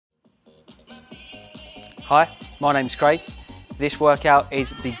Hi, my name's Craig. This workout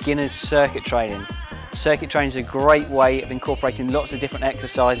is beginner's circuit training. Circuit training is a great way of incorporating lots of different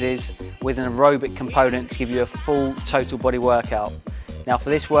exercises with an aerobic component to give you a full total body workout. Now for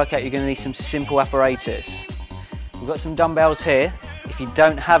this workout you're going to need some simple apparatus. We've got some dumbbells here. If you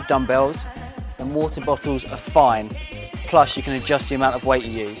don't have dumbbells, then water bottles are fine. Plus you can adjust the amount of weight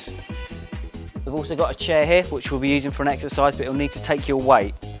you use. We've also got a chair here which we'll be using for an exercise, but it'll need to take your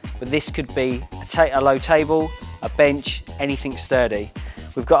weight. But this could be a low table, a bench, anything sturdy.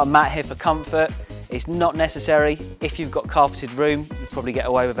 We've got a mat here for comfort. It's not necessary. If you've got carpeted room, you'll probably get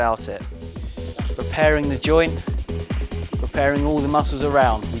away without it. Preparing the joint, preparing all the muscles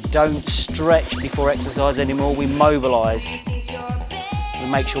around. We don't stretch before exercise anymore, we mobilise. We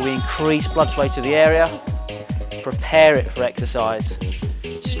make sure we increase blood flow to the area, prepare it for exercise.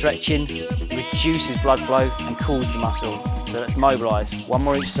 Stretching reduces blood flow and cools the muscle. So let's mobilise. One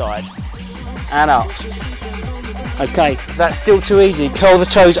more each side. And up. Okay, if that's still too easy, curl the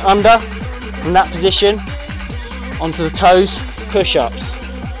toes under from that position onto the toes, push-ups.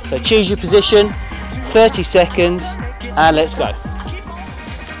 So choose your position, 30 seconds, and let's go.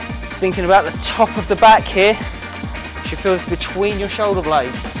 Thinking about the top of the back here, should feel this between your shoulder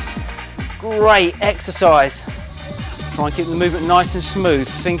blades. Great exercise. Try and keep the movement nice and smooth.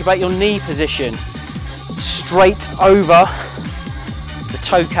 Think about your knee position, straight over the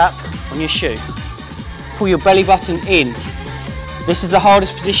toe cap on your shoe. Pull your belly button in. This is the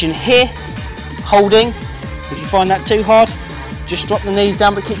hardest position here, holding. If you find that too hard, just drop the knees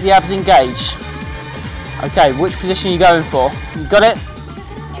down but keep the abs engaged. Okay, which position are you going for? You got it?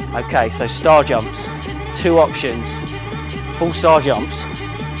 Okay, so star jumps. Two options. Full star jumps.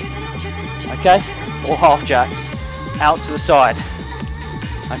 Okay, or half jacks. Out to the side.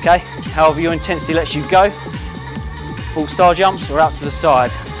 Okay, however your intensity lets you go. Full star jumps or out to the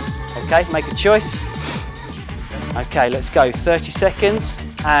side. Okay, make a choice. Okay, let's go. 30 seconds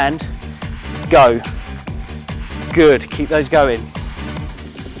and go. Good, keep those going.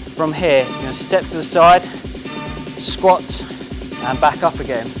 From here, you're going to step to the side, squat and back up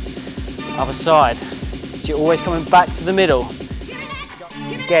again. Other side. So you're always coming back to the middle.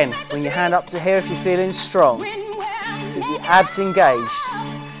 Again, bring your hand up to here if you're feeling strong. Keep the abs engaged.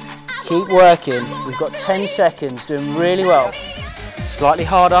 Keep working. We've got 10 seconds, doing really well. Slightly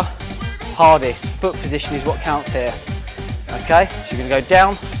harder, hardest. Foot position is what counts here. Okay, so you're going to go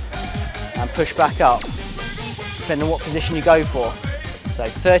down and push back up, depending on what position you go for. So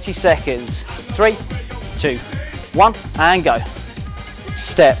 30 seconds. 3, 2, 1, and go.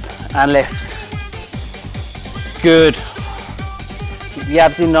 Step and lift. Good. Keep the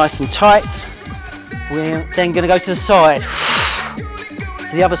abs in nice and tight. We're then going to go to the side,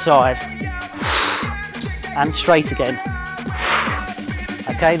 to the other side, and straight again.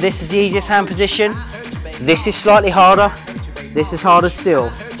 Okay, this is the easiest hand position. This is slightly harder. This is harder still.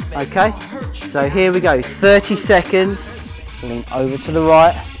 Okay, so here we go. 30 seconds. Lean over to the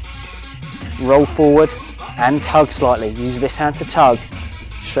right, roll forward, and tug slightly. Use this hand to tug.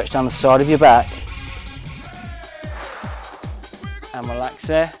 Stretch down the side of your back, and relax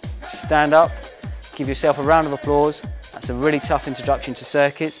there. Stand up. Give yourself a round of applause. That's a really tough introduction to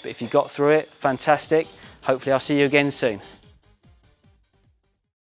circuits, but if you got through it, fantastic. Hopefully I'll see you again soon.